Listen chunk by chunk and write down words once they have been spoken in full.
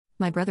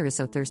My brother is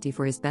so thirsty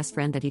for his best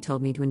friend that he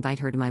told me to invite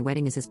her to my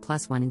wedding as his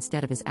plus one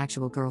instead of his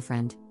actual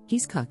girlfriend.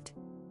 He's cooked.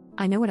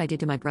 I know what I did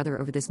to my brother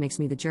over this makes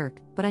me the jerk,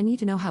 but I need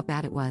to know how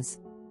bad it was.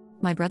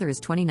 My brother is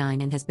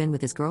 29 and has been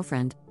with his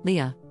girlfriend,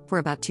 Leah, for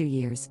about 2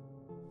 years.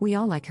 We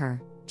all like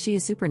her. She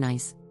is super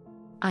nice.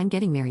 I'm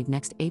getting married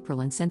next April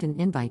and sent an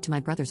invite to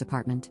my brother's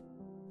apartment.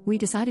 We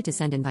decided to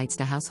send invites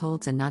to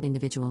households and not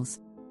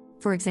individuals.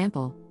 For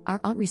example, our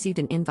aunt received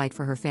an invite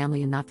for her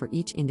family and not for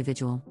each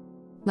individual.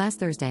 Last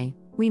Thursday,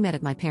 we met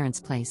at my parents'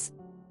 place.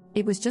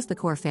 It was just the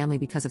core family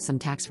because of some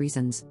tax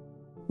reasons.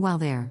 While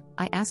there,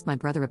 I asked my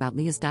brother about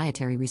Leah's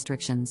dietary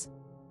restrictions.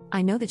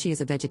 I know that she is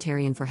a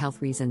vegetarian for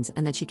health reasons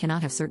and that she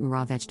cannot have certain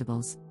raw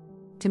vegetables.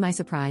 To my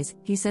surprise,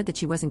 he said that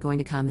she wasn't going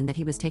to come and that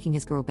he was taking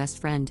his girl best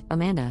friend,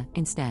 Amanda,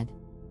 instead.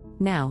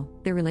 Now,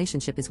 their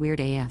relationship is weird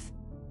AF.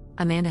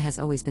 Amanda has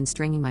always been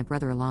stringing my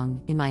brother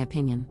along, in my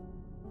opinion.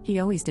 He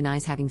always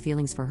denies having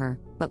feelings for her,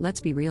 but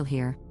let's be real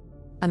here.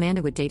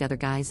 Amanda would date other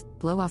guys,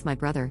 blow off my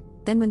brother,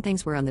 then when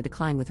things were on the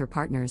decline with her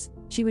partners,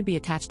 she would be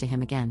attached to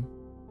him again.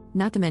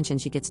 Not to mention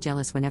she gets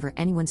jealous whenever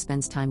anyone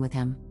spends time with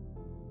him.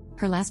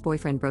 Her last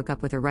boyfriend broke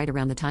up with her right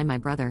around the time my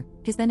brother,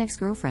 his then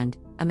ex-girlfriend,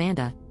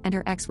 Amanda, and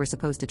her ex were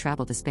supposed to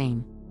travel to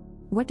Spain.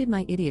 What did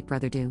my idiot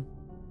brother do?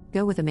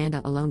 Go with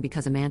Amanda alone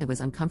because Amanda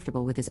was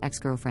uncomfortable with his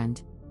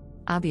ex-girlfriend.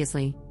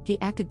 Obviously,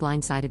 he acted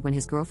blindsided when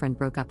his girlfriend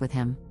broke up with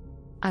him.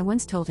 I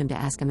once told him to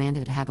ask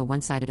Amanda to have a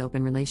one-sided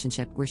open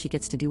relationship where she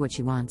gets to do what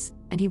she wants,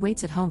 and he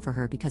waits at home for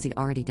her because he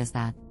already does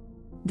that.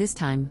 This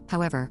time,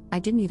 however, I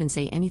didn't even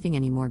say anything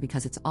anymore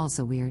because it's all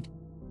so weird.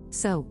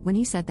 So, when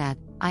he said that,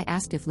 I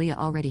asked if Leah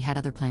already had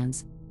other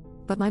plans.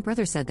 But my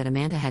brother said that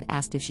Amanda had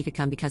asked if she could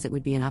come because it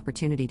would be an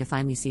opportunity to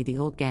finally see the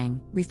old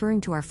gang,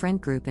 referring to our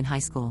friend group in high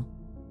school.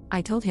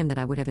 I told him that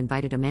I would have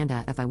invited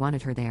Amanda if I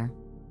wanted her there.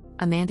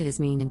 Amanda is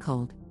mean and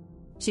cold.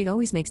 She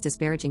always makes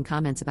disparaging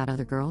comments about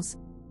other girls.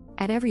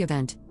 At every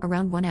event,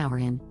 around 1 hour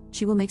in,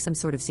 she will make some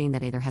sort of scene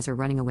that either has her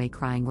running away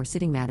crying or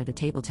sitting mad at a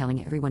table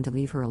telling everyone to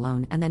leave her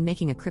alone and then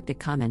making a cryptic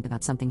comment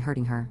about something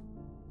hurting her.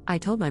 I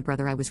told my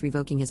brother I was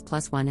revoking his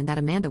 +1 and that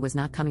Amanda was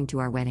not coming to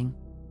our wedding.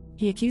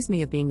 He accused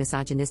me of being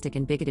misogynistic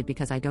and bigoted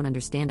because I don't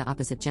understand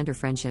opposite gender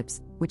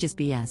friendships, which is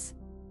BS.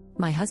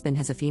 My husband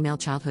has a female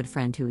childhood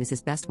friend who is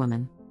his best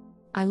woman.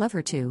 I love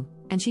her too,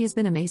 and she has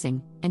been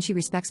amazing, and she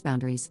respects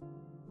boundaries.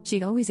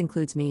 She always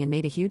includes me and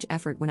made a huge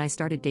effort when I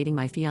started dating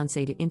my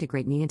fiancé to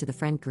integrate me into the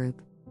friend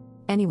group.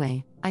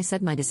 Anyway, I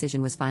said my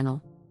decision was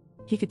final.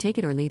 He could take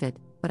it or leave it,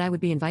 but I would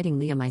be inviting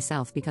Leah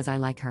myself because I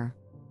like her.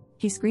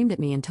 He screamed at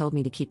me and told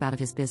me to keep out of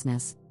his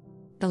business.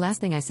 The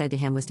last thing I said to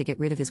him was to get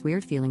rid of his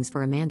weird feelings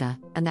for Amanda,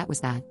 and that was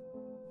that.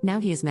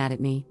 Now he is mad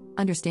at me,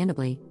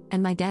 understandably,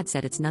 and my dad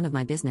said it's none of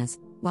my business,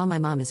 while my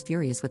mom is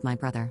furious with my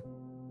brother.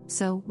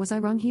 So, was I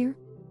wrong here?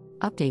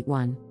 Update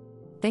 1.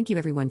 Thank you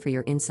everyone for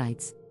your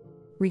insights.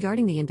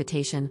 Regarding the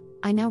invitation,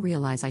 I now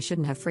realize I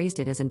shouldn't have phrased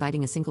it as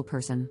inviting a single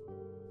person.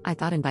 I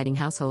thought inviting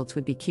households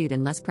would be cute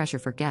and less pressure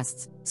for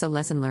guests, so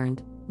lesson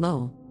learned,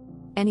 lol.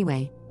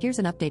 Anyway, here's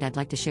an update I'd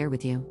like to share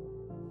with you.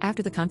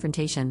 After the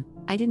confrontation,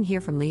 I didn't hear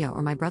from Leah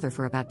or my brother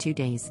for about 2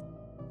 days.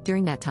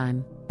 During that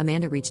time,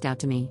 Amanda reached out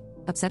to me,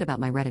 upset about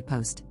my Reddit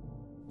post.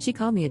 She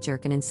called me a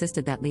jerk and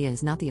insisted that Leah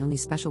is not the only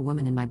special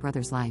woman in my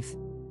brother's life.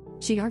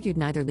 She argued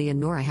neither Leah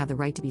nor I have the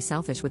right to be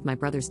selfish with my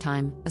brother's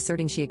time,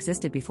 asserting she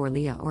existed before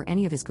Leah or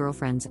any of his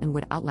girlfriends and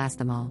would outlast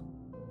them all.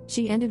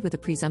 She ended with a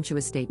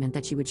presumptuous statement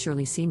that she would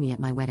surely see me at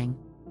my wedding.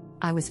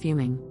 I was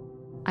fuming.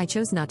 I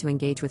chose not to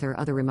engage with her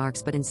other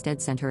remarks but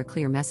instead sent her a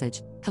clear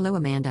message: "Hello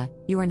Amanda,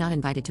 you are not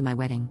invited to my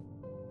wedding.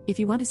 If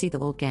you want to see the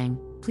old gang,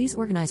 please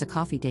organize a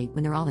coffee date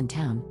when they're all in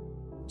town.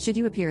 Should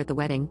you appear at the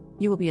wedding,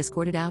 you will be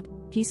escorted out,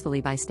 peacefully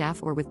by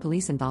staff or with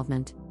police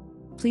involvement.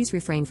 Please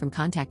refrain from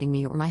contacting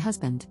me or my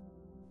husband."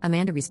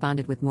 Amanda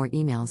responded with more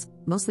emails,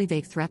 mostly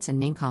vague threats and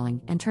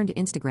name-calling, and turned to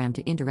Instagram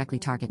to indirectly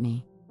target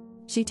me.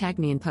 She tagged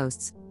me in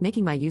posts,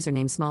 making my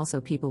username small so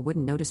people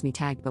wouldn't notice me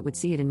tagged but would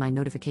see it in my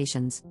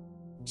notifications.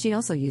 She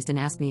also used an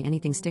Ask Me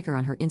Anything sticker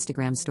on her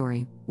Instagram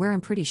story, where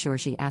I'm pretty sure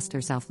she asked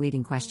herself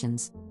leading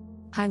questions.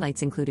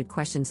 Highlights included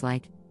questions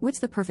like, "What's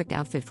the perfect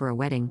outfit for a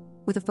wedding?"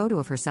 with a photo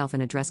of herself in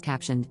a dress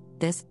captioned,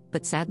 "This,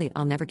 but sadly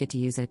I'll never get to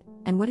use it,"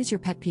 and "What is your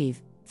pet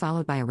peeve?"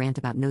 followed by a rant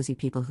about nosy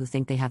people who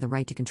think they have the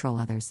right to control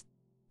others.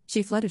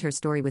 She flooded her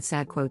story with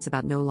sad quotes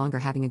about no longer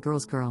having a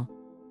girl's girl.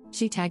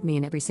 She tagged me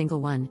in every single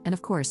one, and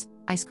of course,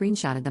 I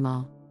screenshotted them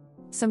all.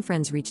 Some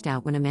friends reached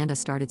out when Amanda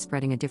started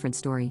spreading a different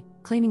story,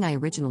 claiming I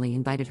originally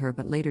invited her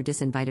but later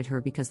disinvited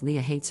her because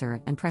Leah hates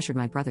her and pressured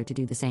my brother to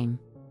do the same.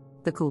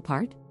 The cool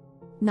part?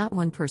 Not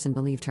one person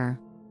believed her.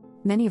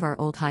 Many of our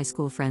old high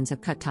school friends have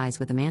cut ties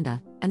with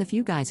Amanda, and the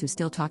few guys who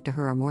still talk to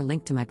her are more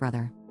linked to my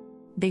brother.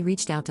 They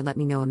reached out to let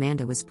me know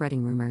Amanda was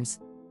spreading rumors.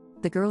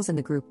 The girls in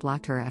the group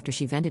blocked her after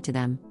she vented to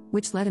them,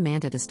 which led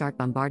Amanda to start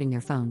bombarding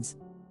their phones.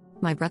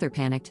 My brother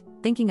panicked,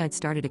 thinking I'd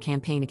started a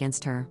campaign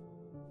against her.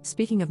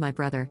 Speaking of my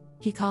brother,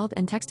 he called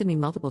and texted me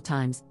multiple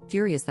times,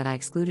 furious that I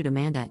excluded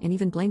Amanda and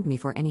even blamed me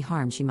for any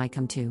harm she might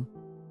come to.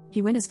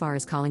 He went as far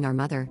as calling our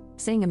mother,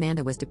 saying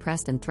Amanda was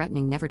depressed and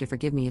threatening never to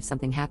forgive me if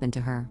something happened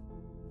to her.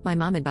 My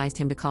mom advised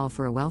him to call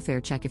for a welfare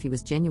check if he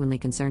was genuinely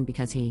concerned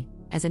because he,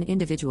 as an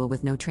individual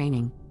with no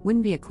training,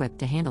 wouldn't be equipped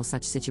to handle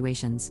such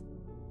situations.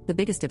 The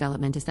biggest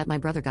development is that my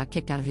brother got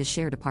kicked out of his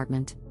shared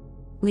apartment.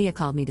 Leah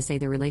called me to say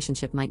their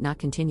relationship might not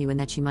continue and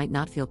that she might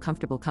not feel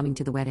comfortable coming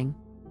to the wedding.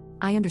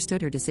 I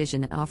understood her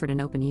decision and offered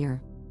an open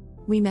ear.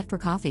 We met for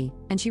coffee,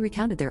 and she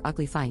recounted their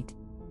ugly fight.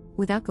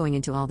 Without going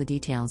into all the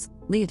details,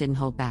 Leah didn't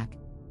hold back.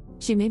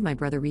 She made my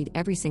brother read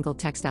every single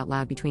text out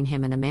loud between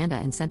him and Amanda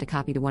and sent a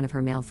copy to one of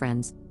her male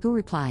friends, who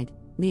replied,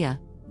 "Leah,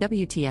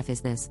 WTF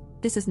is this?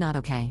 This is not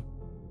okay."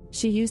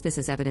 She used this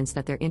as evidence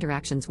that their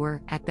interactions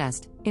were, at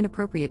best,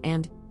 inappropriate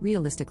and,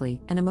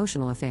 realistically, an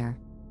emotional affair.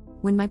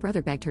 When my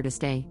brother begged her to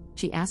stay,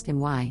 she asked him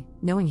why,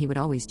 knowing he would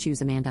always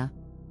choose Amanda.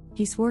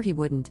 He swore he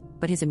wouldn't,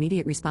 but his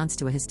immediate response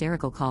to a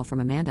hysterical call from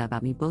Amanda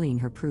about me bullying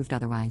her proved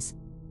otherwise.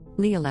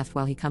 Leah left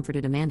while he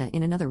comforted Amanda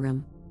in another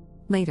room.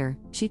 Later,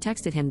 she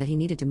texted him that he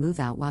needed to move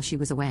out while she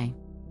was away.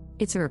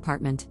 It's her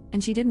apartment,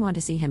 and she didn't want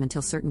to see him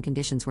until certain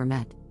conditions were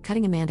met,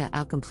 cutting Amanda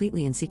out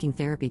completely and seeking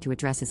therapy to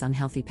address his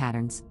unhealthy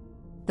patterns.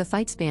 The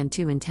fight spanned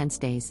 2 intense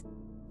days.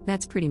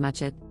 That's pretty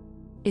much it.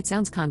 It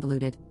sounds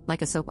convoluted,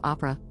 like a soap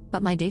opera,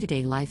 but my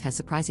day-to-day life has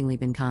surprisingly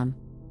been calm.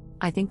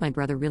 I think my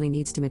brother really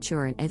needs to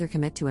mature and either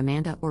commit to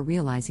Amanda or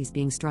realize he's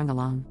being strung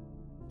along.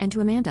 And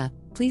to Amanda,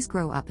 please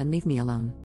grow up and leave me alone.